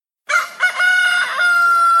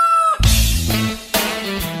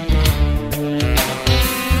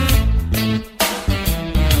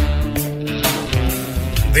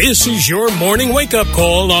This is your morning wake-up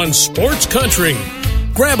call on Sports Country.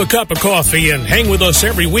 Grab a cup of coffee and hang with us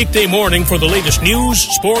every weekday morning for the latest news,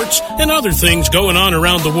 sports, and other things going on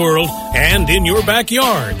around the world and in your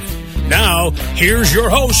backyard. Now, here's your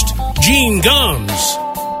host, Gene Gumbs.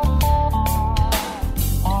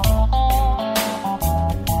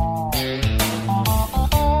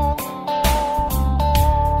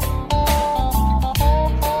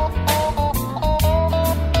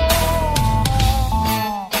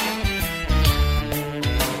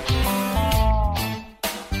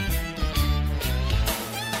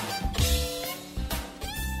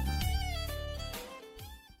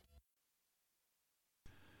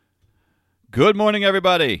 Good morning,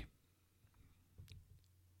 everybody.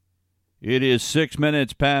 It is 6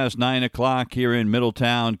 minutes past 9 o'clock here in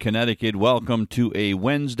Middletown, Connecticut. Welcome to a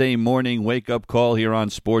Wednesday morning wake-up call here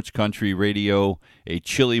on Sports Country Radio. A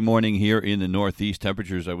chilly morning here in the Northeast.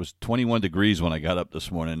 Temperatures, I was 21 degrees when I got up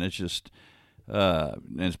this morning. It's just,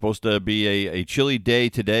 it's supposed to be a chilly day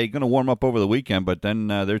today. Going to warm up over the weekend, but then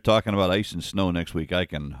they're talking about ice and snow next week. I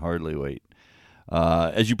can hardly wait.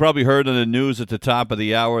 As you probably heard on the news at the top of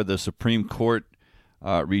the hour, the Supreme Court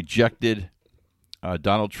rejected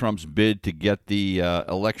Donald Trump's bid to get the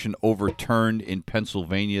election overturned in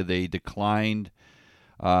Pennsylvania. They declined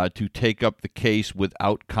to take up the case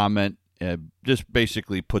without comment. Just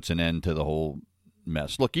basically puts an end to the whole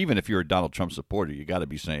mess. Look, even if you're a Donald Trump supporter, you got to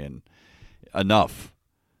be saying enough.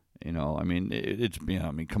 You know, I mean,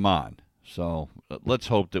 come on. So let's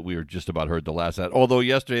hope that we are just about heard the last of that. Although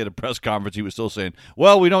yesterday at a press conference, he was still saying,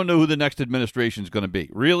 well, we don't know who the next administration is going to be.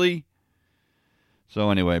 Really?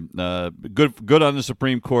 So anyway, good on the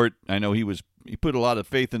Supreme Court. I know he put a lot of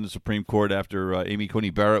faith in the Supreme Court after Amy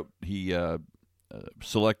Coney Barrett. He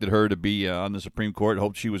selected her to be on the Supreme Court.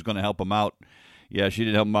 Hoped she was going to help him out. Yeah, she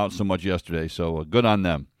didn't help him out so much yesterday. So good on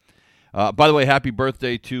them. By the way, happy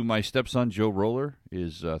birthday to my stepson, Joe Roller,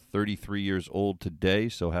 is 33 years old today,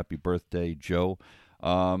 so happy birthday, Joe.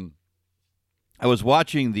 I was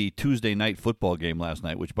watching the Tuesday night football game last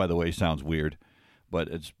night, which, by the way, sounds weird, but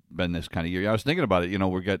it's been this kind of year. I was thinking about it. You know,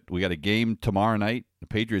 we got a game tomorrow night. The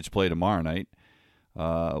Patriots play tomorrow night.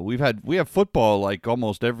 We have football like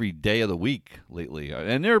almost every day of the week lately,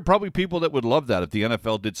 and there are probably people that would love that if the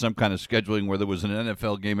NFL did some kind of scheduling where there was an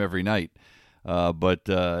NFL game every night. But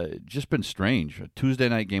just been strange. A Tuesday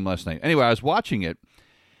night game last night. Anyway, I was watching it,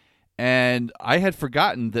 and I had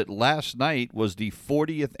forgotten that last night was the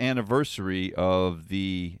 40th anniversary of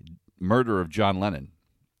the murder of John Lennon.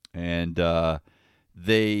 And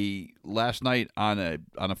they last night on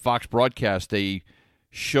a Fox broadcast, they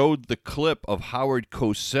showed the clip of Howard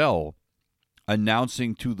Cosell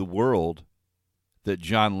announcing to the world that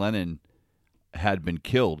John Lennon had been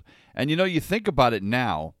killed. And you think about it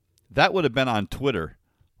now. That would have been on Twitter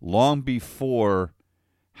long before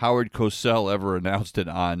Howard Cosell ever announced it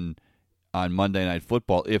on Monday Night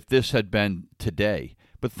Football, if this had been today.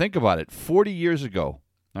 But think about it, 40 years ago,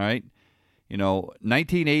 all right,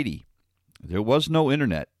 1980, there was no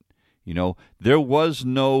internet. There was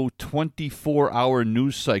no 24-hour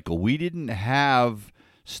news cycle. We didn't have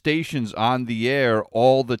stations on the air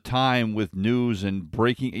all the time with news and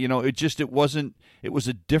breaking. It was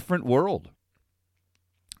a different world.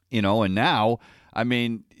 And now, I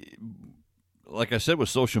mean, like I said, with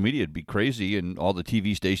social media, it'd be crazy, and all the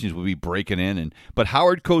TV stations would be breaking in. But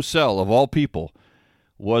Howard Cosell, of all people,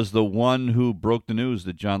 was the one who broke the news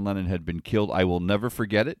that John Lennon had been killed. I will never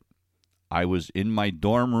forget it. I was in my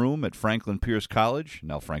dorm room at Franklin Pierce College,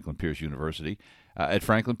 now Franklin Pierce University, at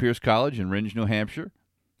Franklin Pierce College in Rindge, New Hampshire,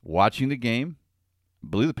 watching the game. I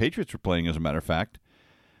believe the Patriots were playing, as a matter of fact.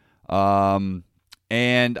 And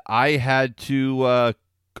I had to...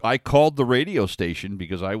 I called the radio station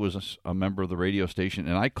because I was a member of the radio station,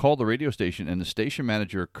 and I called the radio station, and the station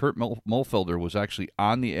manager, Kurt Mulfelder, was actually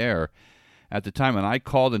on the air at the time, and I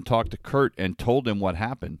called and talked to Kurt and told him what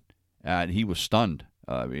happened, and he was stunned.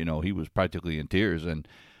 He was practically in tears, and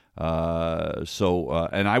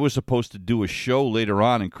and I was supposed to do a show later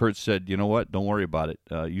on, and Kurt said, you know what, don't worry about it.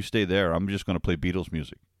 You stay there. I'm just going to play Beatles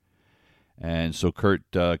music. And so Kurt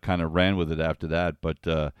kind of ran with it after that, but...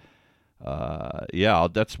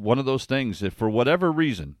 that's one of those things that for whatever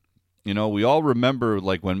reason, we all remember,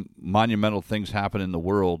 like when monumental things happen in the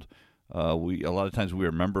world, a lot of times we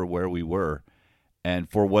remember where we were. And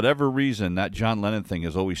for whatever reason, that John Lennon thing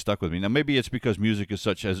has always stuck with me. Now, maybe it's because music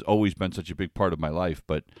has always been such a big part of my life,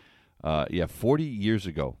 but 40 years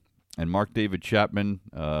ago. And Mark David Chapman,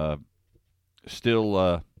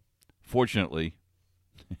 still, fortunately,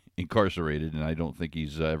 incarcerated, and I don't think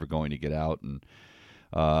he's ever going to get out. And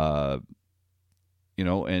Yoko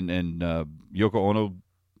Ono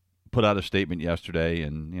put out a statement yesterday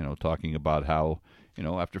and, talking about how,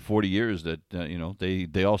 after 40 years that,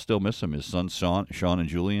 they all still miss him, his sons, Sean and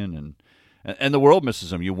Julian, and the world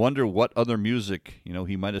misses him. You wonder what other music,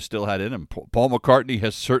 he might have still had in him. Paul McCartney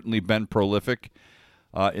has certainly been prolific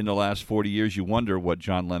in the last 40 years. You wonder what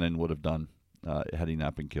John Lennon would have done had he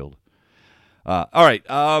not been killed. All right.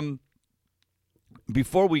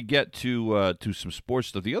 Before we get to some sports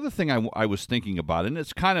stuff, the other thing I was thinking about, and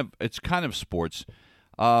it's kind of sports.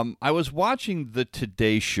 I was watching the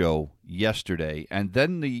Today Show yesterday, and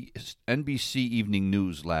then the NBC Evening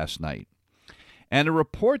News last night, and a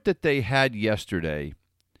report that they had yesterday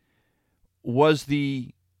was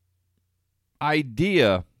the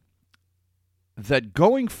idea that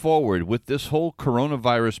going forward with this whole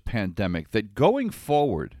coronavirus pandemic, that going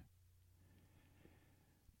forward,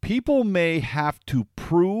 people may have to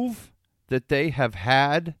prove that they have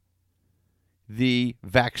had the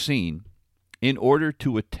vaccine in order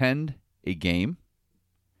to attend a game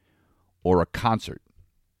or a concert.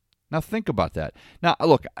 Now, think about that. Now,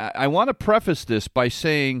 look, I want to preface this by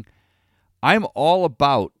saying I'm all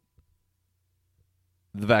about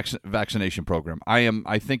the vaccination program.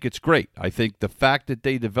 I think it's great. I think the fact that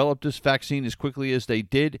they developed this vaccine as quickly as they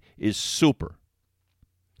did is super.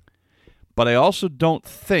 But I also don't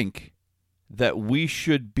think that we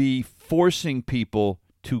should be forcing people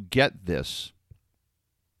to get this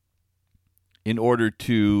in order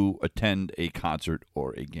to attend a concert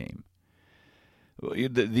or a game.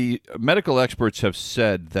 The medical experts have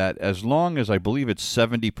said that as long as I believe it's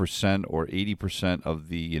 70% or 80% of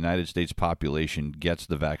the United States population gets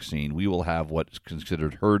the vaccine, we will have what's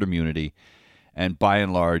considered herd immunity. And by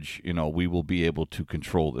and large, we will be able to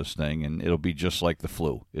control this thing, and it'll be just like the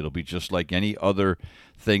flu. It'll be just like any other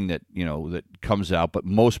thing that, that comes out, but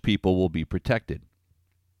most people will be protected.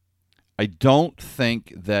 I don't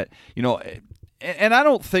think that, and I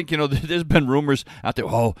don't think, there's been rumors out there,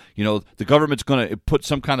 the government's going to put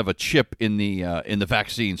some kind of a chip in the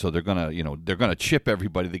vaccine, so they're going to chip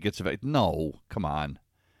everybody that gets the vaccine. No, come on.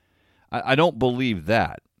 I don't believe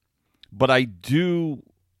that. But I do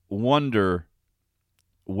wonder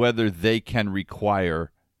whether they can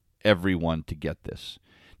require everyone to get this.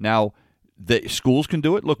 Now, the schools can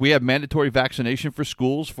do it. Look, we have mandatory vaccination for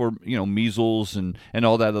schools for, measles and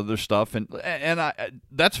all that other stuff. And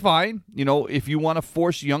that's fine. If you want to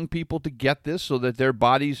force young people to get this so that their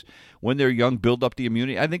bodies, when they're young, build up the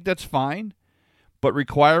immunity, I think that's fine. But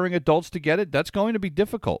requiring adults to get it, that's going to be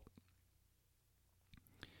difficult.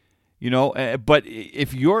 But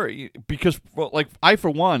if because I, for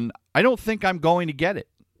one, I don't think I'm going to get it.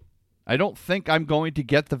 I don't think I'm going to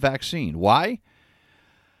get the vaccine. Why?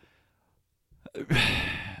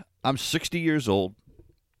 I'm 60 years old.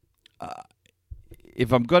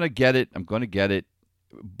 If I'm going to get it, I'm going to get it.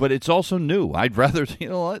 But it's also new. I'd rather, you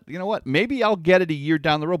know what? Maybe I'll get it a year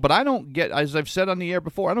down the road. But I don't get, as I've said on the air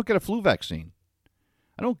before, I don't get a flu vaccine.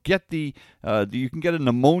 I don't get you can get a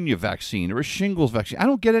pneumonia vaccine or a shingles vaccine. I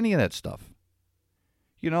don't get any of that stuff.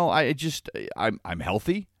 I'm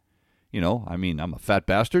healthy. I'm a fat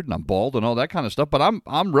bastard and I'm bald and all that kind of stuff, but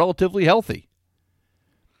I'm relatively healthy.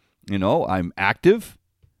 I'm active,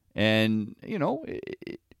 and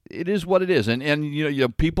it is what it is.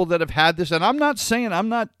 And people that have had this, and I'm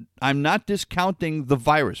not discounting the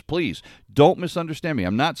virus. Please don't misunderstand me.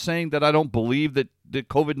 I'm not saying that I don't believe that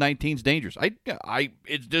COVID-19 is dangerous.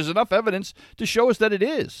 There's enough evidence to show us that it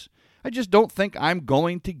is. I just don't think I'm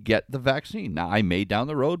going to get the vaccine. Now, I may down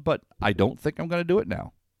the road, but I don't think I'm going to do it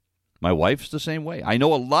now. My wife's the same way. I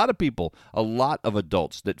know a lot of people, a lot of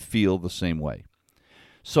adults that feel the same way.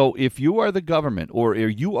 So if you are the government or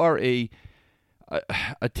you are a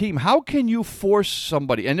team, how can you force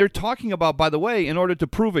somebody? And they're talking about, by the way, in order to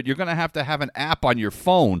prove it, you're going to have an app on your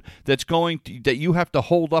phone that you have to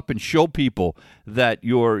hold up and show people that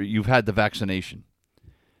you've had the vaccination.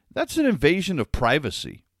 That's an invasion of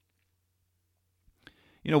privacy.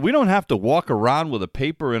 We don't have to walk around with a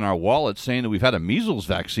paper in our wallet saying that we've had a measles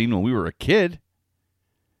vaccine when we were a kid.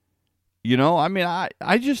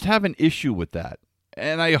 I just have an issue with that.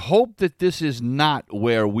 And I hope that this is not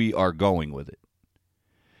where we are going with it.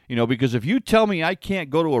 Because if you tell me I can't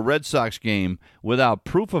go to a Red Sox game without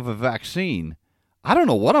proof of a vaccine, I don't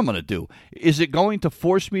know what I'm going to do. Is it going to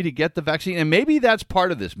force me to get the vaccine? And maybe that's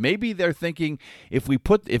part of this. Maybe they're thinking if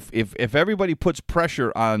everybody puts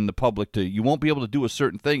pressure on the public you won't be able to do a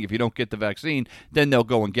certain thing if you don't get the vaccine, then they'll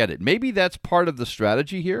go and get it. Maybe that's part of the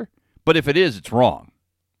strategy here. But if it is, it's wrong.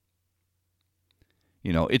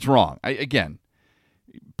 It's wrong. Again,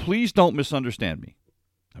 please don't misunderstand me.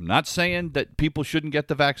 I'm not saying that people shouldn't get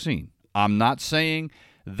the vaccine. I'm not saying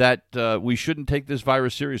that we shouldn't take this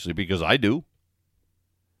virus seriously, because I do.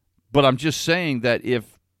 But I'm just saying that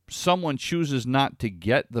if someone chooses not to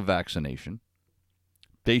get the vaccination,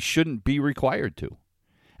 they shouldn't be required to.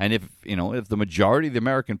 And if the majority of the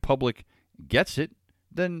American public gets it,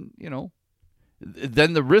 then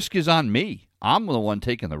the risk is on me. I'm the one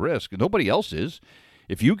taking the risk. Nobody else is.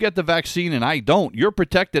 If you get the vaccine and I don't, you're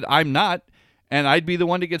protected, I'm not, and I'd be the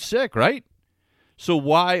one to get sick, right? So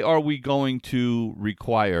why are we going to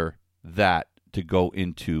require that to go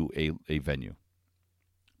into a venue?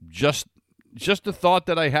 Just a thought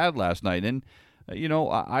that I had last night. And,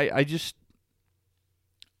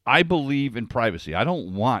 I believe in privacy. I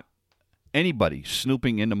don't want anybody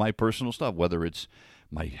snooping into my personal stuff, whether it's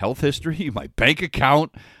my health history, my bank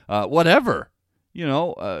account, whatever.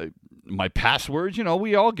 My passwords.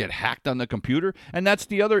 We all get hacked on the computer. And that's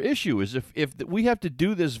the other issue is if we have to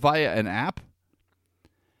do this via an app,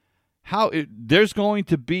 there's going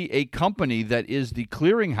to be a company that is the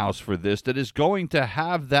clearinghouse for this that is going to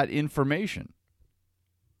have that information.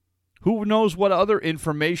 Who knows what other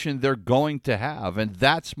information they're going to have, and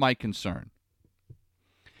that's my concern.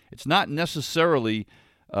 It's not necessarily,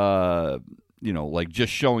 like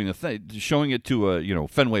just showing it to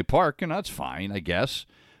Fenway Park, and that's fine, I guess.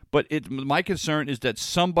 But my concern is that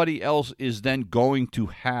somebody else is then going to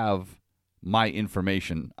have my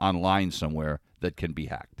information online somewhere that can be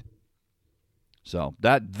hacked. So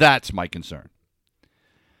that's my concern.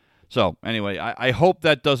 So anyway, I hope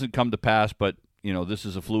that doesn't come to pass, but this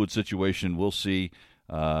is a fluid situation. We'll see.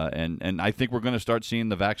 And I think we're going to start seeing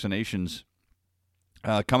the vaccinations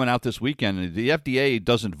coming out this weekend. The FDA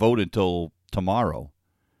doesn't vote until tomorrow,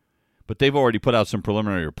 but they've already put out some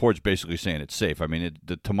preliminary reports basically saying it's safe. I mean,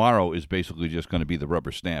 tomorrow is basically just going to be the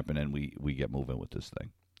rubber stamp, and then we get moving with this thing.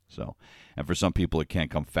 So, and for some people, it can't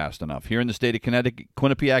come fast enough. Here in the state of Connecticut,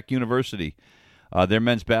 Quinnipiac University, their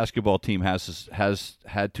men's basketball team has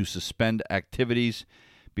had to suspend activities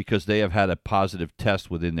because they have had a positive test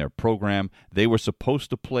within their program. They were supposed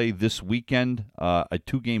to play this weekend a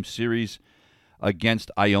 2-game series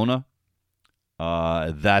against Iona.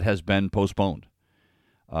 That has been postponed.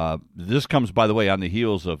 This comes, by the way, on the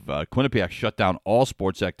heels of Quinnipiac shut down all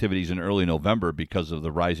sports activities in early November because of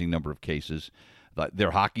the rising number of cases.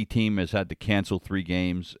 Their hockey team has had to cancel 3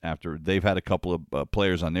 games after they've had a couple of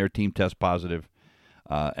players on their team test positive.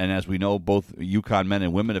 And as we know, both UConn men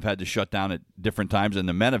and women have had to shut down at different times, and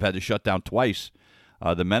the men have had to shut down twice.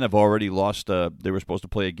 The men have already lost. They were supposed to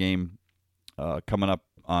play a game coming up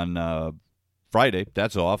on Friday.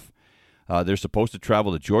 That's off. They're supposed to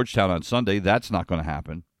travel to Georgetown on Sunday. That's not going to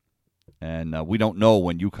happen. And we don't know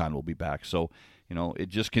when UConn will be back. So, it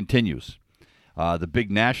just continues. The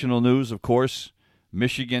big national news, of course,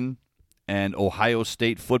 Michigan and Ohio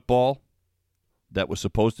State football that was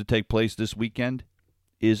supposed to take place this weekend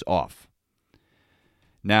is off.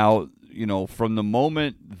 Now, from the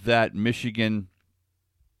moment that Michigan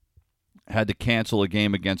had to cancel a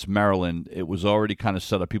game against Maryland, it was already kind of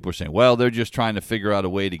set up. People were saying, well, they're just trying to figure out a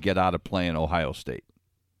way to get out of playing Ohio State,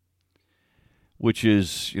 which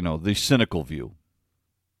is, the cynical view.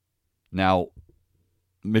 Now,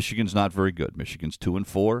 Michigan's not very good. Michigan's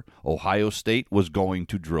 2-4. Ohio State was going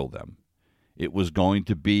to drill them. It was going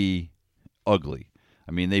to be ugly.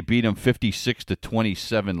 I mean, they beat them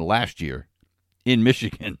 56-27 last year in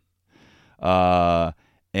Michigan. And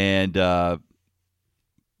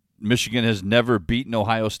Michigan has never beaten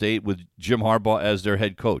Ohio State with Jim Harbaugh as their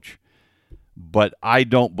head coach. But I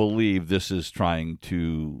don't believe this is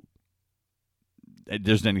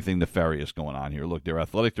there's anything nefarious going on here. Look, their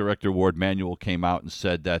athletic director, Ward Manuel, came out and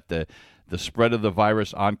said that the spread of the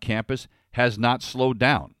virus on campus has not slowed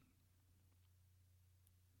down.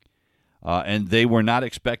 And they were not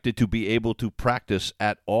expected to be able to practice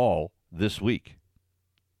at all this week.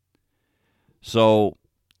 So,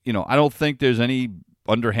 I don't think there's any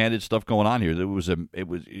underhanded stuff going on here.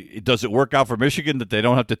 Does it work out for Michigan that they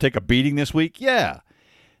don't have to take a beating this week? Yeah.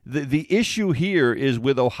 The issue here is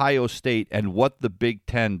with Ohio State and what the Big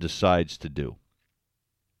Ten decides to do.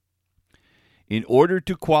 In order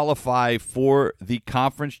to qualify for the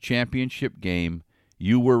conference championship game,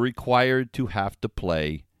 you were required to have to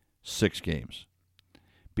play 6 games.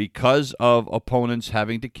 Because of opponents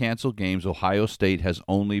having to cancel games, Ohio State has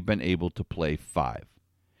only been able to play 5.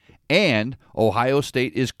 And Ohio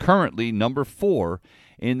State is currently number 4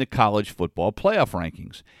 in the college football playoff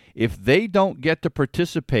rankings. If they don't get to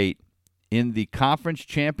participate in the conference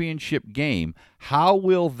championship game, how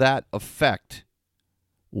will that affect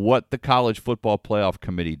what the college football playoff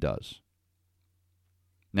committee does?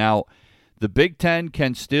 Now, the Big Ten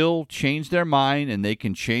can still change their mind, and they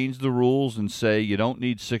can change the rules and say, you don't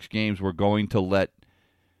need 6 games, we're going to let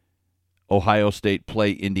Ohio State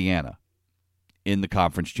play Indiana. in the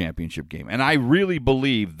conference championship game. And I really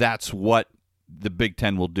believe that's what the Big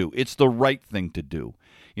Ten will do. It's the right thing to do.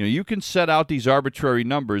 You can set out these arbitrary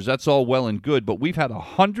numbers. That's all well and good, but we've had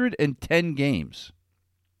 110 games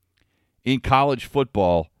in college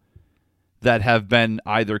football that have been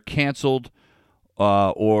either canceled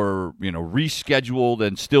or rescheduled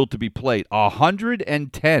and still to be played.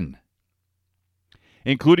 110,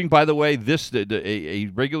 including, by the way, a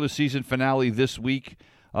regular season finale this week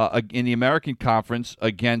in the American Conference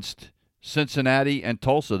against Cincinnati and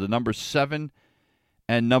Tulsa, the number 7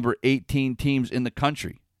 and number 18 teams in the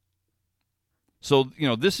country. So,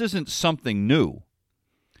 this isn't something new.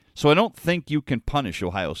 So I don't think you can punish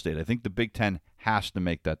Ohio State. I think the Big Ten has to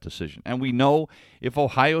make that decision. And we know if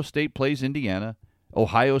Ohio State plays Indiana,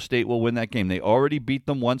 Ohio State will win that game. They already beat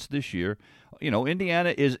them once this year.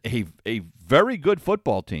 Indiana is a very good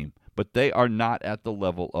football team, but they are not at the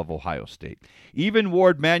level of Ohio State. Even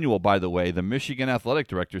Ward Manuel, by the way, the Michigan athletic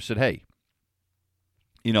director, said, hey,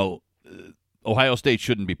 Ohio State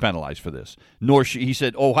shouldn't be penalized for this. He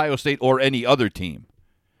said Ohio State or any other team.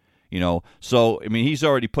 So, he's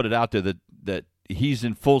already put it out there that he's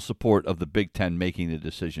in full support of the Big Ten making the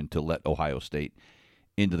decision to let Ohio State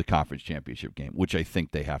into the conference championship game, which I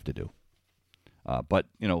think they have to do. But,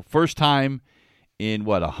 first time in,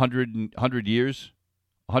 100 years?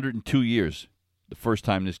 102 years, the first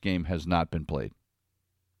time this game has not been played.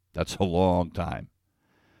 That's a long time.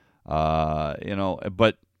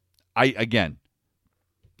 But I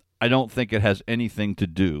don't think it has anything to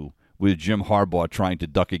do with Jim Harbaugh trying to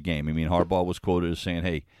duck a game. Harbaugh was quoted as saying,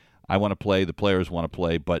 hey, I want to play, the players want to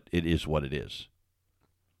play, but it is what it is.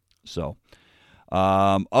 So,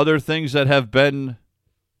 other things that have been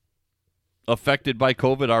affected by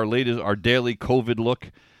COVID, our daily COVID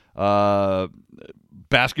look,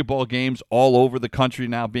 basketball games all over the country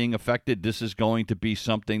now being affected. This is going to be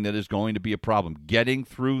something that is going to be a problem. Getting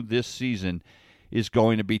through this season is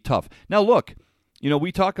going to be tough. Now, look,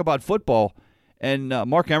 we talk about football, and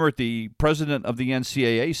Mark Emmert, the president of the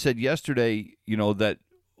NCAA, said yesterday, that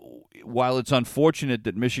while it's unfortunate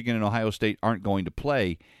that Michigan and Ohio State aren't going to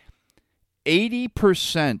play,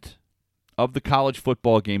 80% of the college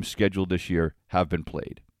football games scheduled this year have been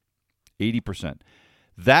played. 80%.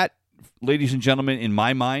 That, ladies and gentlemen, in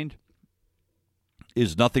my mind,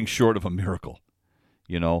 is nothing short of a miracle.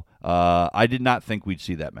 I did not think we'd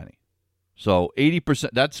see that many. So 80%,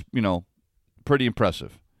 that's, pretty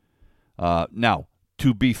impressive. Now,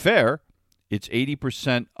 to be fair, it's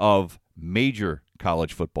 80% of major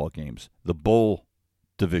college football games, the bowl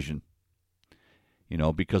division.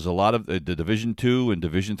 Because a lot of the Division II and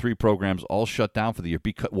Division III programs all shut down for the year.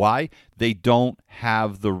 Why? They don't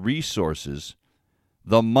have the resources,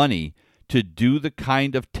 the money to do the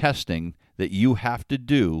kind of testing that you have to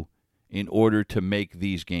do in order to make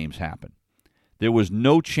these games happen. There was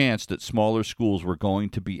no chance that smaller schools were going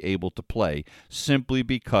to be able to play simply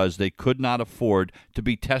because they could not afford to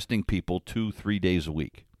be testing people 2-3 days a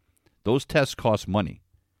week. Those tests cost money.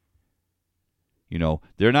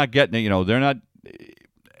 They're not getting, they're not,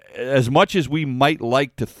 as much as we might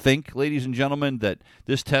like to think, ladies and gentlemen, that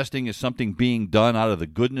this testing is something being done out of the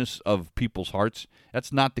goodness of people's hearts,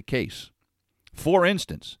 that's not the case. For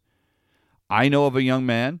instance, I know of a young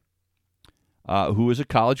man who is a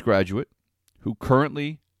college graduate who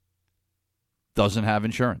currently doesn't have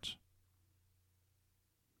insurance.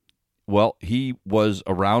 Well, he was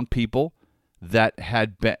around people that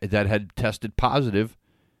had tested positive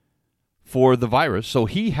for the virus, so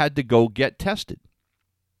he had to go get tested.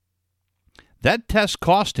 That test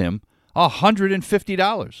cost him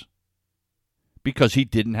 $150 because he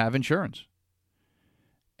didn't have insurance.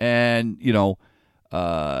 And,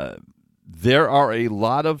 there are a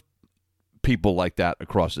lot of people like that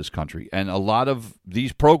across this country. And a lot of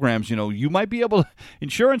these programs, you might be able to,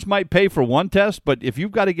 insurance might pay for one test, but if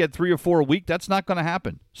you've got to get 3 or 4 a week, that's not going to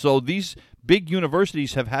happen. So these big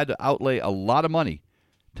universities have had to outlay a lot of money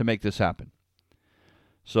to make this happen.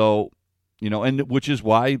 So, and which is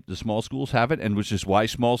why the small schools have it, and which is why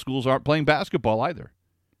small schools aren't playing basketball either.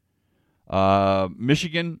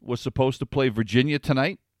 Michigan was supposed to play Virginia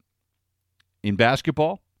tonight in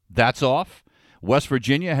basketball. That's off. West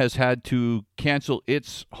Virginia has had to cancel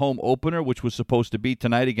its home opener, which was supposed to be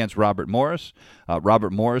tonight against Robert Morris.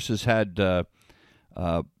 Robert Morris has had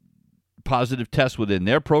positive tests within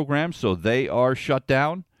their program, so they are shut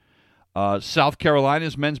down. South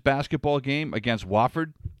Carolina's men's basketball game against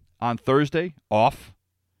Wofford on Thursday, off.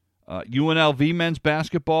 UNLV men's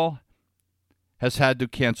basketball has had to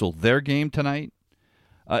cancel their game tonight.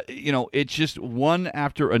 It's just one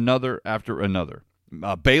after another after another.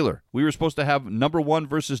 Baylor, we were supposed to have number 1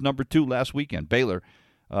 versus number 2 last weekend. Baylor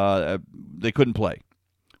they couldn't play.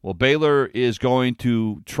 Well, Baylor is going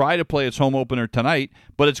to try to play its home opener tonight,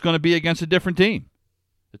 but it's going to be against a different team.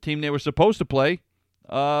 The team they were supposed to play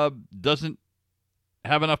doesn't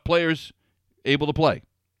have enough players able to play.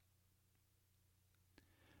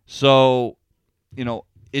 So,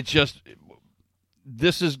 it's just,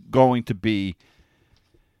 this is going to be,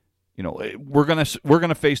 we're going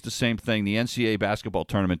to face the same thing. The NCAA basketball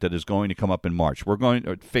tournament that is going to come up in March, we're going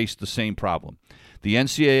to face the same problem. The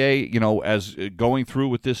NCAA, as going through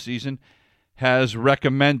with this season, has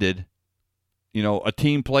recommended, a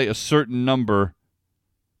team play a certain number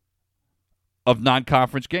of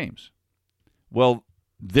non-conference games. Well,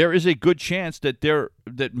 there is a good chance that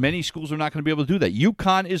many schools are not going to be able to do that.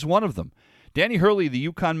 UConn is one of them. Danny Hurley, the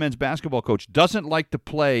UConn men's basketball coach, doesn't like to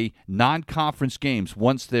play non-conference games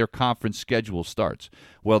once their conference schedule starts.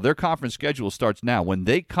 Well, their conference schedule starts now. When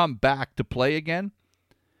they come back to play again,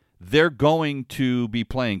 they're going to be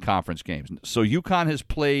playing conference games. So UConn has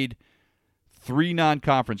played 3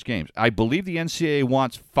 non-conference games. I believe the NCAA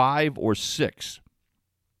wants 5 or 6.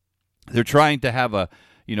 They're trying to have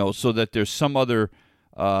so that there's some other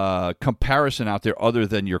comparison out there other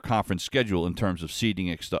than your conference schedule in terms of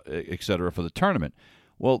seeding, et cetera, for the tournament.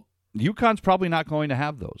 Well, UConn's probably not going to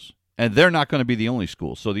have those, and they're not going to be the only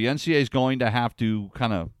school. So the NCAA is going to have to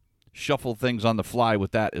kind of shuffle things on the fly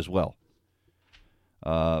with that as well.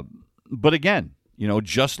 But again,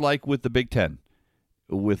 just like with the Big Ten,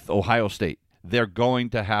 with Ohio State, they're going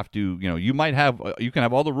to have to, you can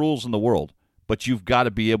have all the rules in the world, but you've got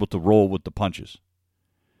to be able to roll with the punches.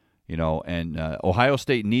 And Ohio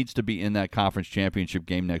State needs to be in that conference championship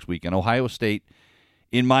game next week. And Ohio State,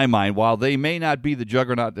 in my mind, while they may not be the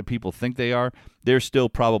juggernaut that people think they are, they're still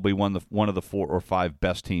probably one of the 4 or 5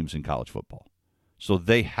 best teams in college football. So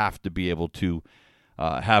they have to be able to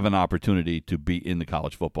have an opportunity to be in the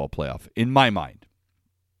college football playoff, in my mind.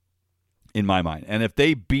 And if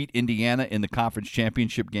they beat Indiana in the conference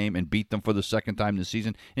championship game and beat them for the second time this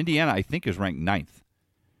season, Indiana, I think, is ranked 9th.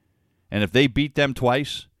 And if they beat them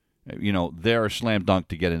twice, they're a slam dunk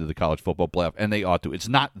to get into the college football playoff, and they ought to. It's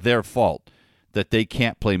not their fault that they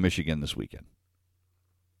can't play Michigan this weekend.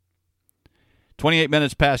 28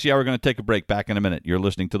 minutes past the hour. We're going to take a break. Back in a minute. You're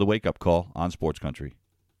listening to The Wake Up Call on Sports Country.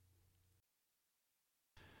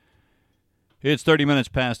 It's 30 minutes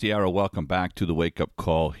past the hour. Welcome back to The Wake Up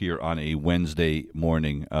Call here on a Wednesday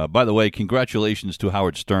morning. By the way, congratulations to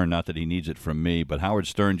Howard Stern. Not that he needs it from me, but Howard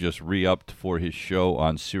Stern just re-upped for his show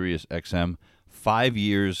on Sirius XM. 5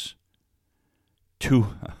 years,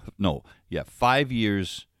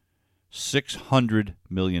 $600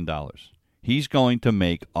 million. He's going to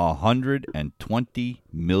make $120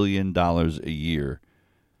 million a year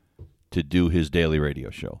to do his daily radio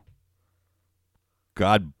show.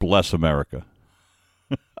 God bless America.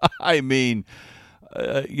 I mean,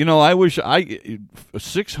 I wish I could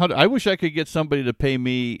get somebody to pay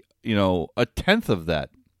me, a tenth of that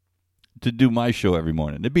to do my show every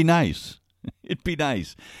morning. It'd be nice. It'd be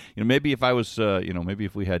nice. Maybe if I was, maybe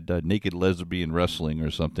if we had naked lesbian wrestling or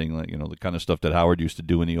something, like, the kind of stuff that Howard used to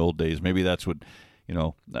do in the old days. Maybe that's what,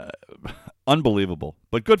 unbelievable.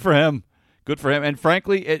 But good for him. Good for him. And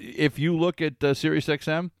frankly, if you look at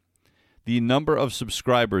SiriusXM, the number of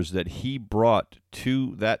subscribers that he brought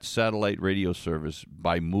to that satellite radio service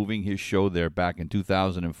by moving his show there back in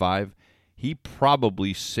 2005, he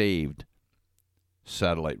probably saved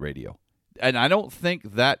satellite radio. And I don't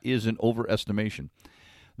think that is an overestimation.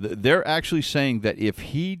 They're actually saying that if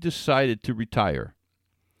he decided to retire,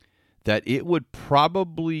 that it would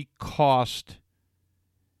probably cost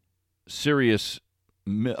Sirius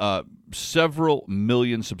several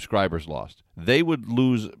million subscribers lost. They would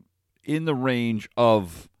lose in the range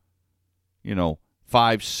of,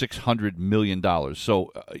 $500-600 million.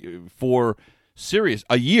 So for Sirius,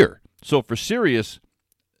 a year. So for Sirius,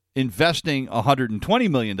 investing $120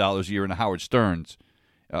 million a year in a Howard Stern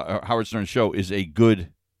show is a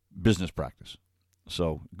good business practice.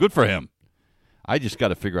 So good for him. I just got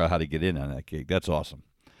to figure out how to get in on that gig. That's awesome.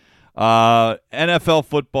 NFL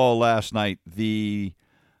football last night. The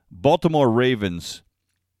Baltimore Ravens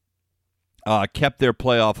kept their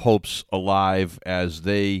playoff hopes alive as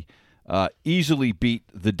they easily beat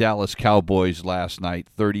the Dallas Cowboys last night,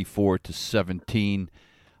 34-17.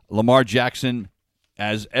 Lamar Jackson,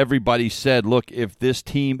 as everybody said, look, if this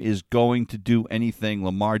team is going to do anything,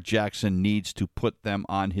 Lamar Jackson needs to put them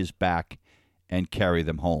on his back and carry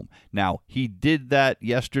them home. Now, he did that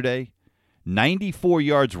yesterday, 94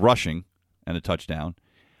 yards rushing and a touchdown.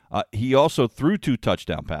 He also threw 2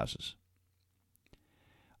 touchdown passes.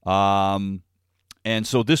 And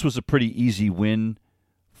so this was a pretty easy win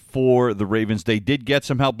for the Ravens. They did get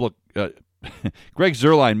some help. Look, Greg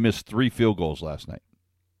Zuerlein missed 3 field goals last night.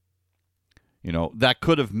 That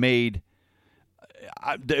could have made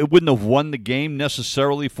it wouldn't have won the game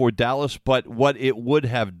necessarily for Dallas, but what it would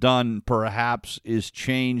have done perhaps is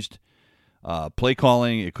changed play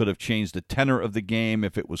calling. It could have changed the tenor of the game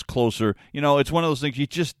if it was closer. It's one of those things you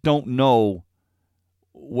just don't know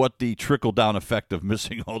what the trickle-down effect of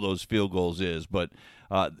missing all those field goals is, but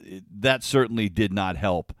that certainly did not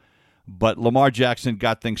help. But Lamar Jackson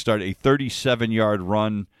got things started. A 37-yard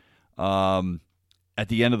run at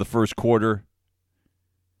the end of the first quarter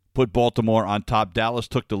put Baltimore on top. Dallas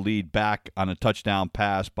took the lead back on a touchdown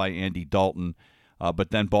pass by Andy Dalton,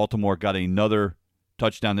 but then Baltimore got another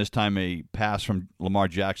touchdown, this time a pass from Lamar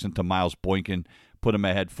Jackson to Miles Boykin, put him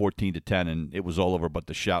ahead 14-10, and it was all over but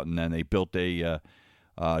the shout. And then they built a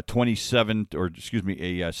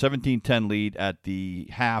 17-10 lead at the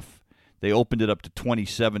half. They opened it up to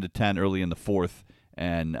 27-10 early in the fourth,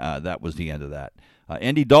 and that was the end of that.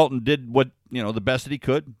 Andy Dalton did what the best that he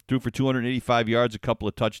could. Threw for 285 yards, a couple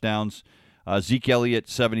of touchdowns. Zeke Elliott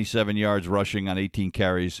 77 yards rushing on 18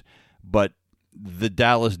 carries, but the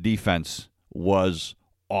Dallas defense was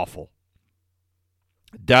awful.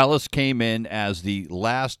 Dallas came in as the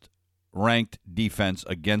last ranked defense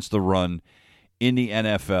against the run in the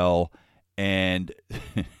NFL, and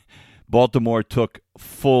Baltimore took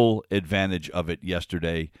full advantage of it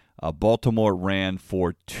yesterday. Baltimore ran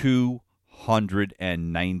for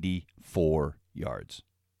 294 yards.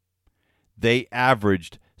 They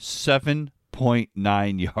averaged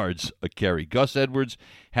 7.9 yards a carry. Gus Edwards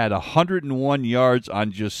had 101 yards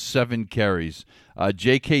on just 7 carries.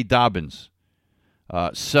 J.K. Dobbins,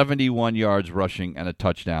 71 yards rushing and a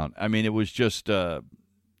touchdown. I mean, it was just,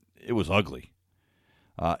 it was ugly.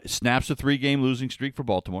 Snaps a 3-game losing streak for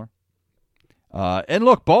Baltimore. And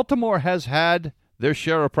look, Baltimore has had their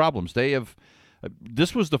share of problems. They have,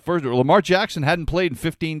 this was the first, Lamar Jackson hadn't played in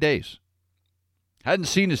 15 days. Hadn't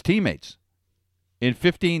seen his teammates in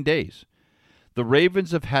 15 days. The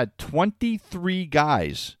Ravens have had 23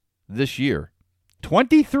 guys this year.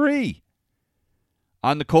 23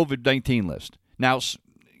 on the COVID-19 list. Now,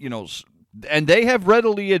 and they have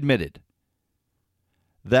readily admitted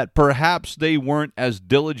that perhaps they weren't as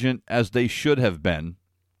diligent as they should have been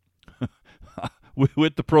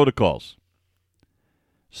with the protocols.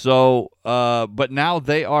 So, but now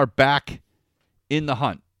they are back in the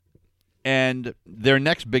hunt. And their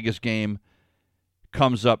next biggest game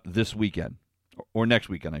comes up this weekend, or next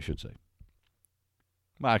weekend, I should say.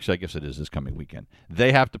 Well, actually, I guess it is this coming weekend.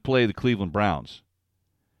 They have to play the Cleveland Browns.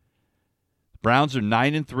 The Browns are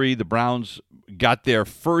 9-3. The Browns got their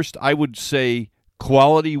first, I would say,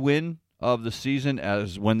 quality win of the season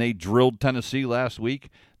as when they drilled Tennessee last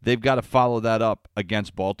week. They've got to follow that up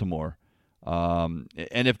against Baltimore. And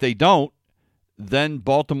if they don't, then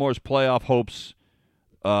Baltimore's playoff hopes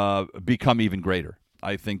become even greater.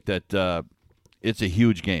 I think that it's a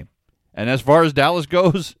huge game. And as far as Dallas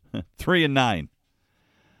goes, 3-9.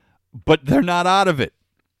 But they're not out of it.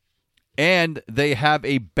 And they have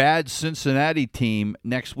a bad Cincinnati team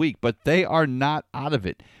next week, but they are not out of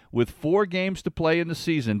it. With 4 games to play in the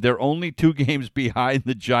season, they're only 2 games behind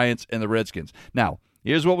the Giants and the Redskins. Now,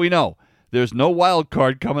 here's what we know. There's no wild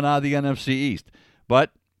card coming out of the NFC East,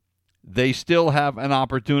 but they still have an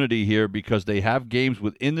opportunity here because they have games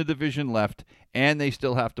within the division left, and they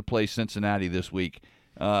still have to play Cincinnati this week.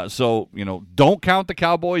 So, don't count the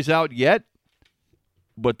Cowboys out yet,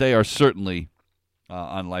 but they are certainly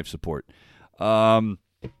on life support.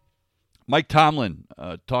 Mike Tomlin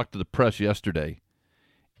talked to the press yesterday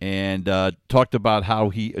and talked about how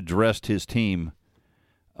he addressed his team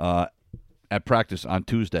at practice on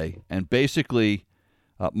Tuesday. And basically,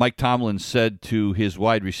 Mike Tomlin said to his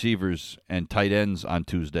wide receivers and tight ends on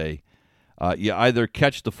Tuesday, you either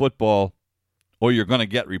catch the football or you're going to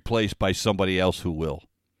get replaced by somebody else who will.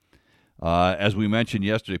 As we mentioned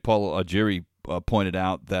yesterday, Paul Algieri pointed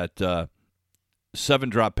out that 7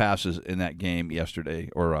 drop passes in that game yesterday,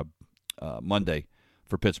 or Monday,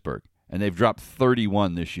 for Pittsburgh. And they've dropped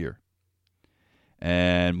 31 this year.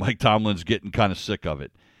 And Mike Tomlin's getting kind of sick of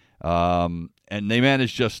it. And they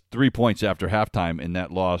managed just 3 points after halftime in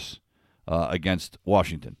that loss against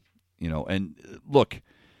Washington. And look,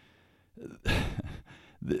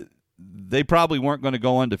 they probably weren't going to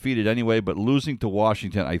go undefeated anyway, but losing to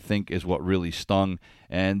Washington, I think, is what really stung.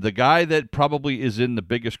 And the guy that probably is in the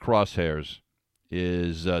biggest crosshairs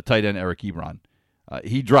is tight end Eric Ebron.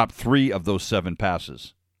 He dropped 3 of those 7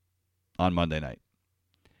 passes on Monday night.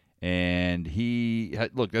 And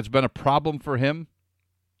that's been a problem for him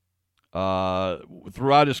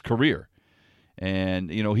throughout his career.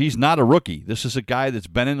 And, he's not a rookie. This is a guy that's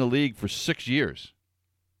been in the league for 6 years.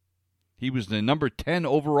 He was the number 10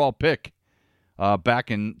 overall pick back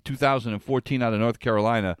in 2014 out of North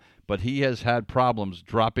Carolina, but he has had problems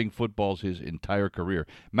dropping footballs his entire career.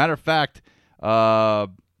 Matter of fact,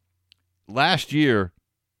 last year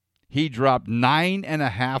he dropped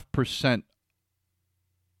 9.5%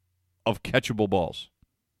 of catchable balls.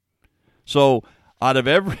 So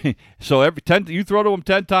every 10, you throw to him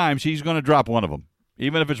 10 times, he's going to drop one of them,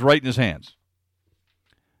 even if it's right in his hands.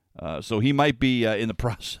 So he might be in the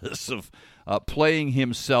process of playing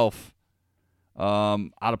himself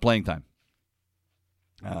out of playing time.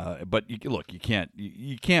 But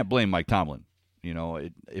you can't blame Mike Tomlin.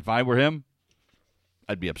 If I were him,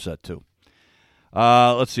 I'd be upset too.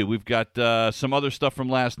 Let's see. We've got some other stuff from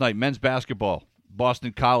last night. Men's basketball.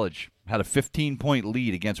 Boston College had a 15-point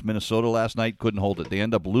lead against Minnesota last night. Couldn't hold it. They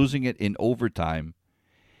end up losing it in overtime,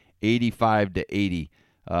 85-80.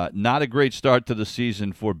 Not a great start to the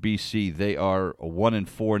season for BC. They are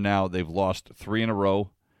 1-4 now. They've lost 3 in a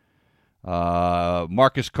row.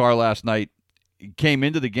 Marcus Carr last night came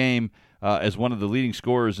into the game as one of the leading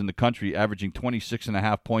scorers in the country, averaging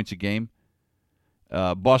 26.5 points a game.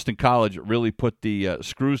 Boston College really put the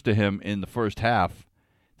screws to him in the first half.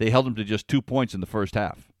 They held him to just 2 points in the first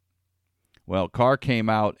half. Well, Carr came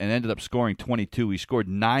out and ended up scoring 22. He scored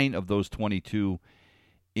 9 of those 22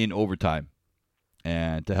 in overtime,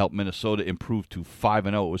 and to help Minnesota improve to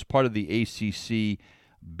 5-0. It was part of the ACC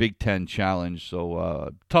Big Ten Challenge,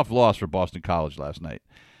 so tough loss for Boston College last night.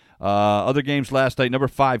 Other games last night, number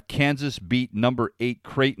 5, Kansas beat number 8,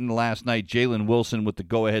 Creighton last night. Jalen Wilson with the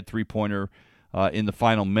go-ahead three-pointer in the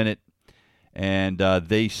final minute, and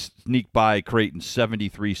they sneaked by Creighton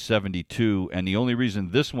 73-72, and the only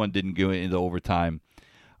reason this one didn't go into overtime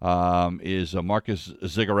is Marcus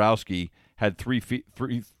Zagorowski had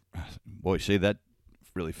boy, say that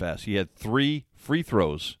really fast. He had 3 free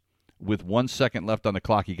throws with 1 second left on the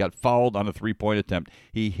clock. He got fouled on a three-point attempt.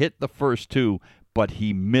 He hit the first 2, but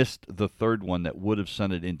he missed the third one that would have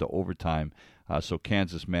sent it into overtime. So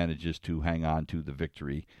Kansas manages to hang on to the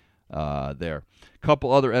victory there. A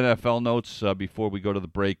couple other NFL notes before we go to the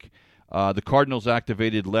break. The Cardinals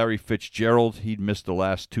activated Larry Fitzgerald. He'd missed the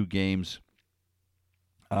last 2 games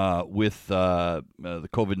with the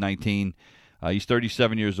COVID-19. He's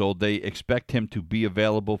 37 years old. They expect him to be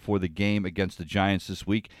available for the game against the Giants this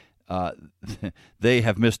week. They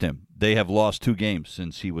have missed him. They have lost 2 games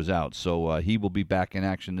since he was out. So he will be back in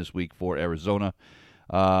action this week for Arizona.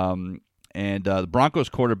 And the Broncos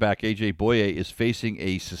quarterback, A.J. Boye, is facing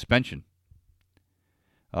a suspension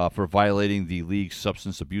for violating the league's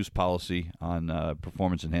substance abuse policy on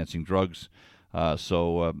performance-enhancing drugs.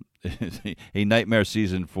 So a nightmare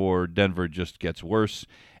season for Denver just gets worse.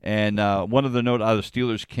 And one other note out of the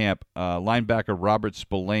Steelers camp, linebacker Robert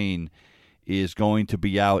Spillane is going to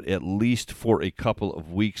be out at least for a couple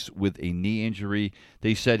of weeks with a knee injury.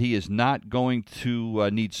 They said he is not going to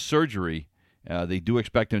need surgery. They do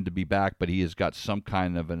expect him to be back, but he has got some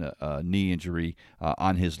kind of a knee injury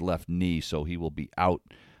on his left knee, so he will be out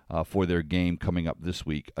for their game coming up this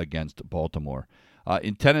week against Baltimore.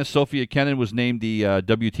 In tennis, Sophia Kenin was named the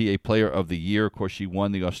WTA Player of the Year. Of course, she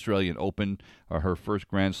won the Australian Open, her first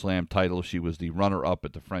Grand Slam title. She was the runner-up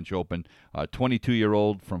at the French Open.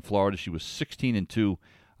 22-year-old from Florida. She was 16-2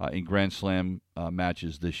 in Grand Slam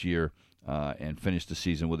matches this year and finished the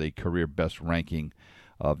season with a career best ranking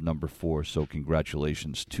of number 4. So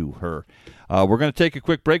congratulations to her. We're going to take a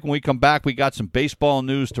quick break. When we come back, we got some baseball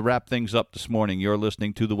news to wrap things up this morning. You're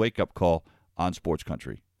listening to The Wake Up Call on Sports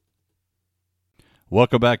Country.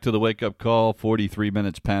 Welcome back to the Wake Up Call, 43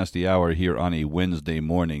 minutes past the hour here on a Wednesday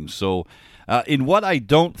morning. So in what I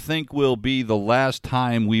don't think will be the last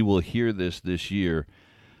time we will hear this year,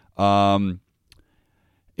 a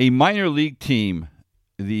minor league team,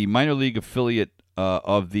 the minor league affiliate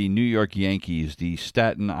of the New York Yankees, the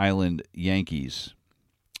Staten Island Yankees,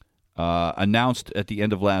 announced at the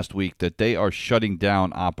end of last week that they are shutting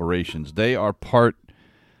down operations. They are part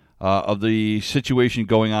of the situation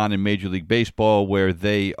going on in Major League Baseball where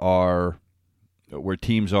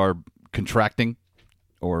teams are contracting,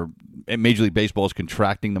 or Major League Baseball is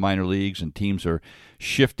contracting the minor leagues and teams are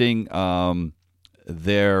shifting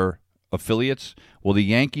their affiliates. Well, the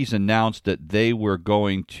Yankees announced that they were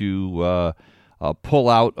going to pull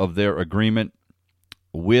out of their agreement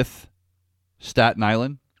with Staten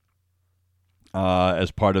Island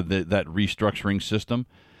as part of that restructuring system.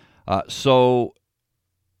 So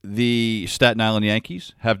the Staten Island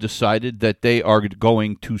Yankees have decided that they are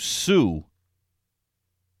going to sue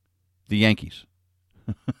the Yankees.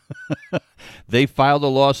 They filed a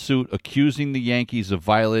lawsuit accusing the Yankees of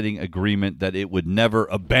violating agreement that it would never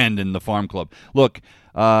abandon the farm club. Look,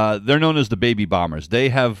 they're known as the Baby Bombers. They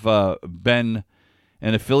have been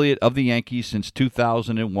an affiliate of the Yankees since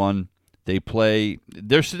 2001. They play –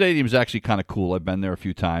 their stadium is actually kind of cool. I've been there a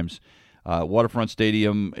few times. Waterfront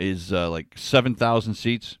Stadium is like 7,000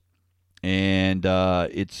 seats, and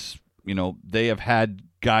it's – they have had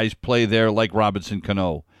guys play there like Robinson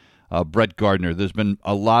Cano, Brett Gardner. There's been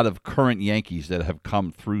a lot of current Yankees that have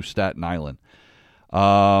come through Staten Island.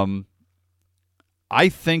 I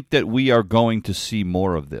think that we are going to see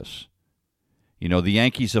more of this. The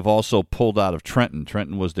Yankees have also pulled out of Trenton.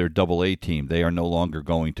 Trenton was their Double-A team. They are no longer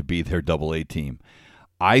going to be their Double-A team.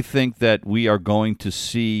 I think that we are going to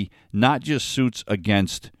see not just suits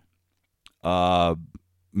against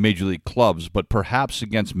Major League clubs, but perhaps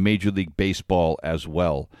against Major League Baseball as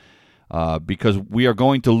well, because we are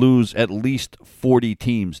going to lose at least 40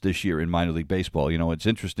 teams this year in minor league baseball. It's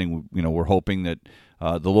interesting. We're hoping that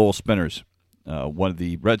the Lowell Spinners, one of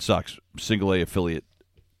the Red Sox single-A affiliate,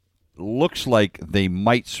 looks like they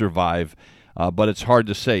might survive, but it's hard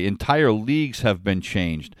to say. Entire leagues have been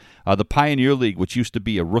changed. The Pioneer League, which used to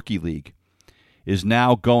be a rookie league, is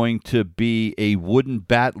now going to be a wooden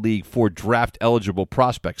bat league for draft-eligible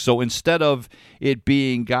prospects. So instead of it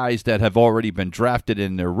being guys that have already been drafted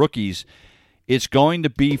and they're rookies, it's going to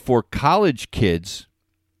be for college kids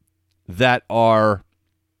that are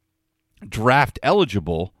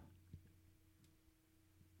draft-eligible,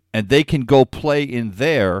 and they can go play in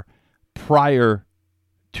there prior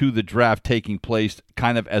to the draft taking place,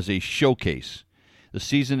 kind of as a showcase. The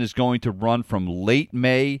season is going to run from late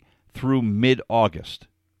May through mid-August.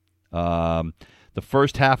 The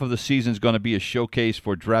first half of the season is going to be a showcase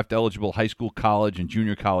for draft-eligible high school, college, and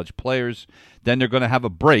junior college players. Then they're going to have a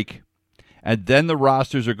break, and then the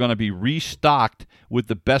rosters are going to be restocked with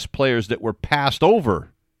the best players that were passed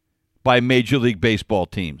over by Major League Baseball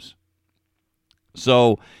teams.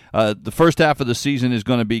 So the first half of the season is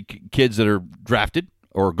going to be kids that are drafted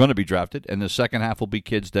or going to be drafted, and the second half will be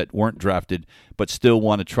kids that weren't drafted but still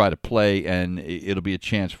want to try to play, and it'll be a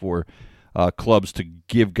chance for clubs to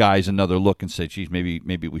give guys another look and say, geez,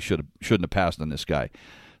 maybe we shouldn't have passed on this guy.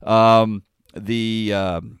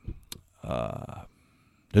 The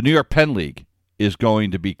New York Penn League is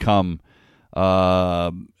going to become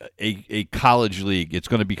a college league. It's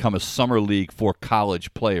going to become a summer league for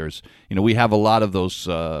college players. We have a lot of those.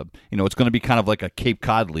 It's going to be kind of like a Cape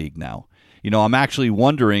Cod League now. I'm actually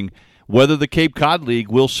wondering whether the Cape Cod League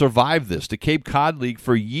will survive this. The Cape Cod League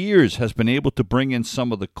for years has been able to bring in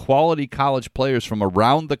some of the quality college players from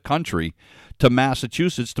around the country to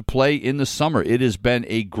Massachusetts to play in the summer. It has been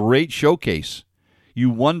a great showcase. You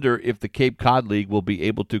wonder if the Cape Cod League will be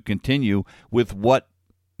able to continue with what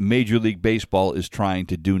Major League Baseball is trying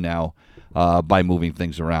to do now by moving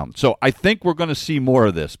things around. So I think we're going to see more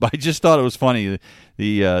of this. But I just thought it was funny.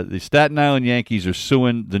 The Staten Island Yankees are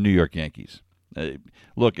suing the New York Yankees.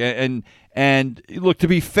 Look, and look, to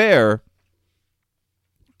be fair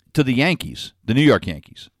to the Yankees, the New York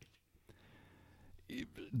Yankees,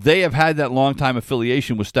 they have had that long-time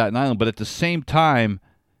affiliation with Staten Island, but at the same time,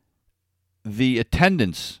 the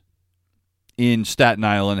attendance in Staten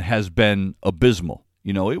Island has been abysmal.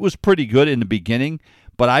 It was pretty good in the beginning,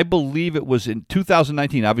 but I believe it was in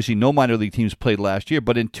 2019. Obviously, no minor league teams played last year,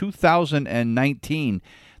 but in 2019,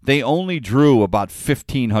 they only drew about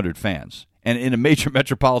 1,500 fans. And in a major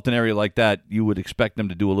metropolitan area like that, you would expect them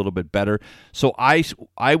to do a little bit better. So I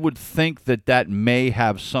would think that may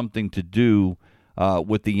have something to do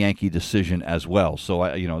with the Yankee decision as well. So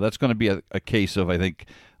that's going to be a case of, I think,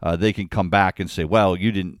 they can come back and say, well,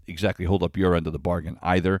 you didn't exactly hold up your end of the bargain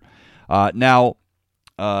either. Now,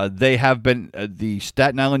 they have been the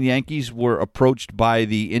Staten Island Yankees were approached by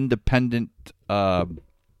the independent league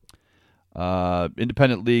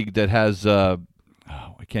that has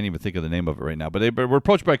I can't even think of the name of it right now, but they were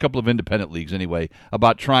approached by a couple of independent leagues anyway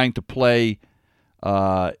about trying to play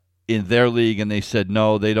in their league, and they said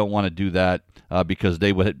no, they don't want to do that because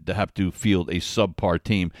they would have to field a subpar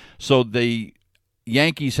team. So the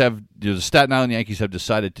Staten Island Yankees have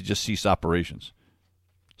decided to just cease operations.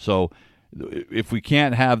 So if we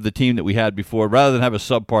can't have the team that we had before, rather than have a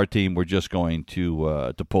subpar team, we're just going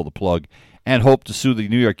to pull the plug and hope to sue the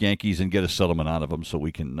New York Yankees and get a settlement out of them so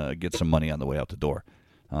we can get some money on the way out the door.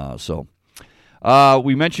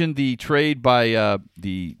 We mentioned the trade by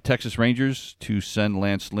the Texas Rangers to send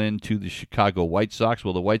Lance Lynn to the Chicago White Sox.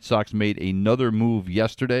 Well, the White Sox made another move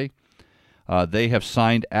yesterday. They have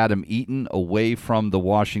signed Adam Eaton away from the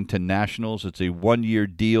Washington Nationals. It's a one-year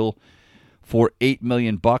deal for $8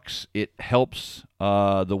 million. It helps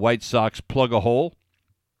the White Sox plug a hole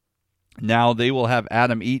Now they will have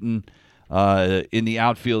Adam Eaton in the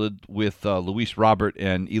outfield with Luis Robert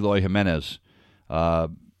and Eloy Jimenez. I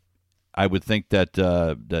would think that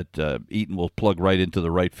Eaton will plug right into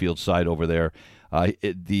the right field side over there.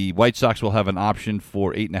 The White Sox will have an option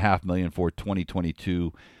for $8.5 million for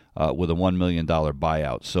 2022 with a $1 million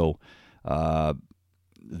buyout. So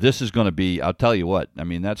this is going to be, I'll tell you what, I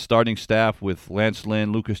mean, that starting staff with Lance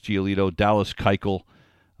Lynn, Lucas Giolito, Dallas Keuchel,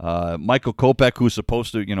 Michael Kopech, who's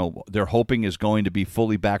supposed to, they're hoping is going to be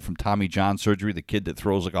fully back from Tommy John surgery, the kid that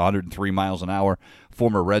throws like 103 miles an hour,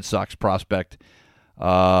 former Red Sox prospect.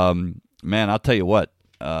 Man, I'll tell you what,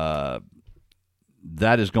 that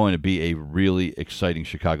is going to be a really exciting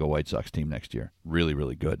Chicago White Sox team next year. Really,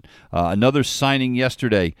 really good. Another signing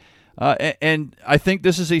yesterday, and I think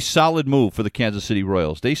this is a solid move for the Kansas City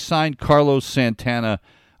Royals. They signed Carlos Santana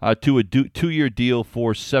to a 2-year deal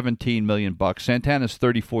for $17 million. Santana's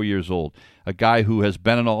 34 years old, a guy who has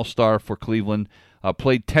been an all-star for Cleveland,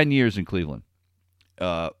 played 10 years in Cleveland.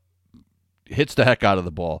 Hits the heck out of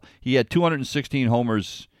the ball. He had 216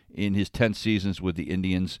 homers in his 10 seasons with the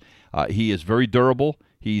Indians. He is very durable.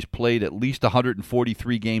 He's played at least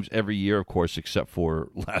 143 games every year, of course, except for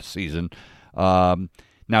last season.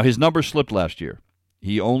 Now, his numbers slipped last year.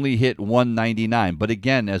 He only hit 199. But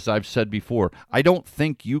again, as I've said before, I don't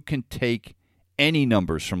think you can take any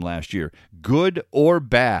numbers from last year, good or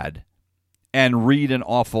bad, and read an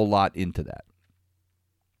awful lot into that.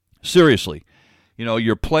 Seriously,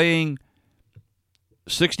 you're playing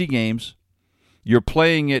 60 games. You're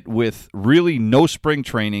playing it with really no spring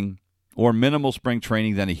training or minimal spring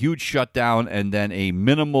training, then a huge shutdown, and then a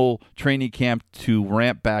minimal training camp to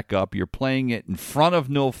ramp back up. You're playing it in front of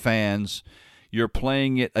no fans. You're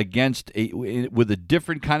playing it with a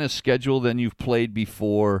different kind of schedule than you've played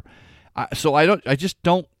before. So I don't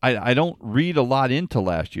read a lot into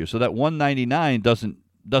last year. So that 199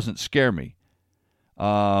 doesn't scare me.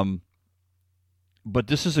 But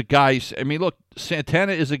this is a guy. I mean, look,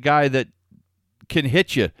 Santana is a guy that can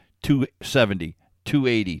hit you 270,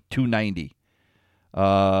 280, 290.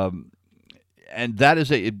 And that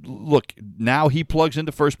is look, now he plugs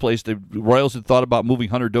into first place. The Royals had thought about moving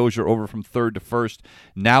Hunter Dozier over from third to first.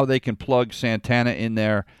 Now they can plug Santana in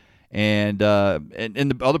there. And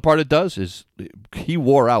the other part it does is he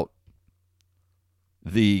wore out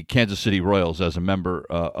the Kansas City Royals as a member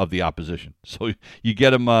of the opposition. So you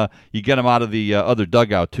get him out of the other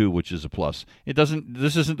dugout too, which is a plus.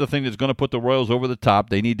 This isn't the thing that's going to put the Royals over the top.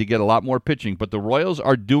 They need to get a lot more pitching, but the Royals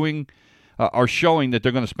are showing that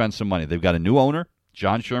they're going to spend some money. They've got a new owner.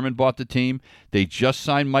 John Sherman bought the team. They just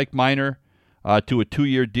signed Mike Minor to a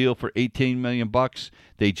 2-year deal for $18 million.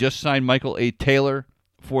 They just signed Michael A. Taylor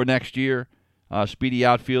for next year, speedy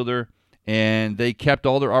outfielder, and they kept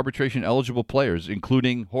all their arbitration-eligible players,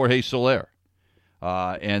 including Jorge Soler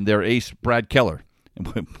and their ace, Brad Keller.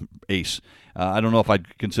 Ace. I don't know if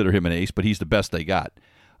I'd consider him an ace, but he's the best they got.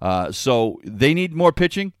 So they need more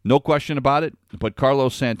pitching, no question about it, but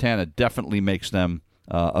Carlos Santana definitely makes them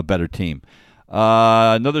a better team.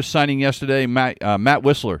 Another signing yesterday, Matt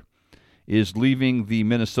Whistler is leaving the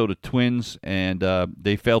Minnesota Twins, and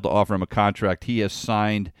they failed to offer him a contract. He has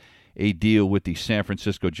signed a deal with the San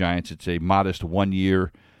Francisco Giants. It's a modest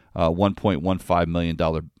 1-year, $1.15 million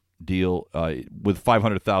deal with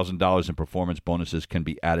 $500,000 in performance bonuses can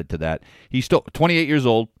be added to that. He's still 28 years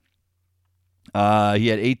old. He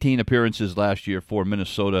had 18 appearances last year for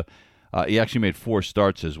Minnesota. He actually made 4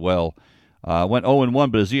 starts as well. Went 0-1,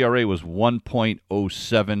 but his ERA was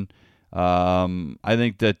 1.07. I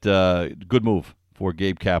think that good move for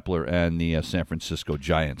Gabe Kapler and the San Francisco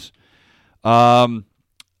Giants.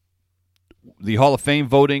 The Hall of Fame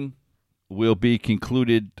voting will be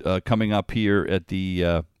concluded coming up here at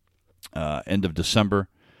the end of December.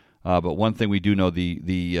 But one thing we do know,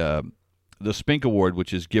 the Spink Award,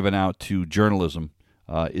 which is given out to journalism,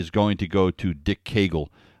 is going to go to Dick Cagle,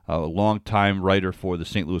 a longtime writer for the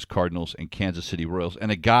St. Louis Cardinals and Kansas City Royals,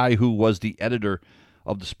 and a guy who was the editor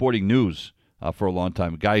of the Sporting News for a long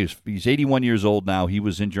time. He's 81 years old now. He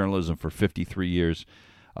was in journalism for 53 years.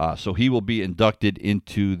 So he will be inducted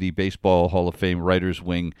into the Baseball Hall of Fame Writers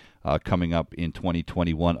Wing coming up in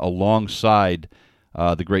 2021, alongside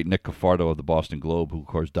the great Nick Cafardo of the Boston Globe, who, of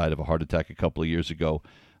course, died of a heart attack a couple of years ago.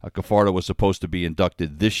 Cafardo was supposed to be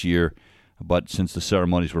inducted this year, but since the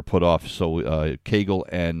ceremonies were put off, so Cagle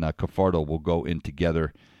and Cafardo will go in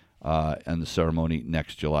together and the ceremony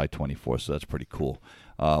next July 24th, so that's pretty cool.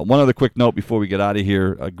 One other quick note before we get out of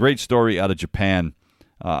here. A great story out of Japan.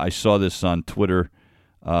 I saw this on Twitter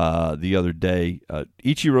the other day.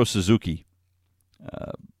 Ichiro Suzuki,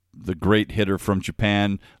 the great hitter from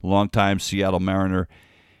Japan, longtime Seattle Mariner,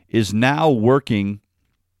 is now working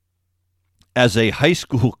as a high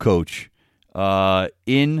school coach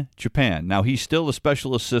in Japan. Now, he's still a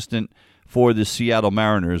special assistant for the Seattle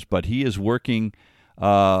Mariners, but he is working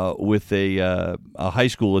with a high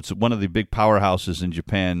school. It's one of the big powerhouses in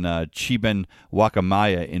Japan, Chiben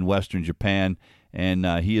Wakamaya in western Japan. And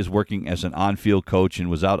he is working as an on-field coach and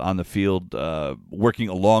was out on the field working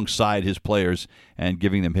alongside his players and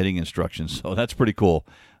giving them hitting instructions. So that's pretty cool.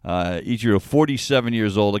 Ichiro, 47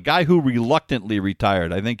 years old, a guy who reluctantly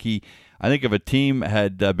retired. I think if a team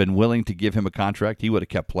had been willing to give him a contract, he would have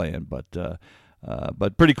kept playing.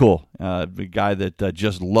 But pretty cool. The guy that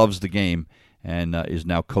just loves the game and is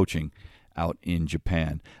now coaching out in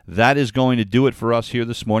Japan. That is going to do it for us here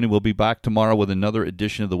this morning. We'll be back tomorrow with another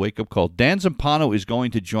edition of the Wake Up Call. Dan Zampano is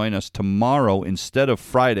going to join us tomorrow instead of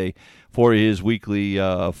Friday for his weekly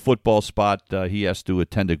football spot. He has to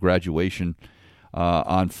attend a graduation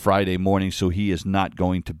on Friday morning, so he is not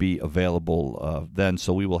going to be available then.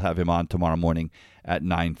 So we will have him on tomorrow morning at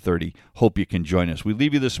 9:30. Hope you can join us. We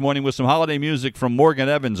leave you this morning with some holiday music from Morgan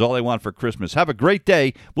Evans, All I Want for Christmas. Have a great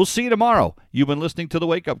day. We'll see you tomorrow. You've been listening to the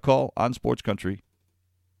Wake Up Call on Sports Country.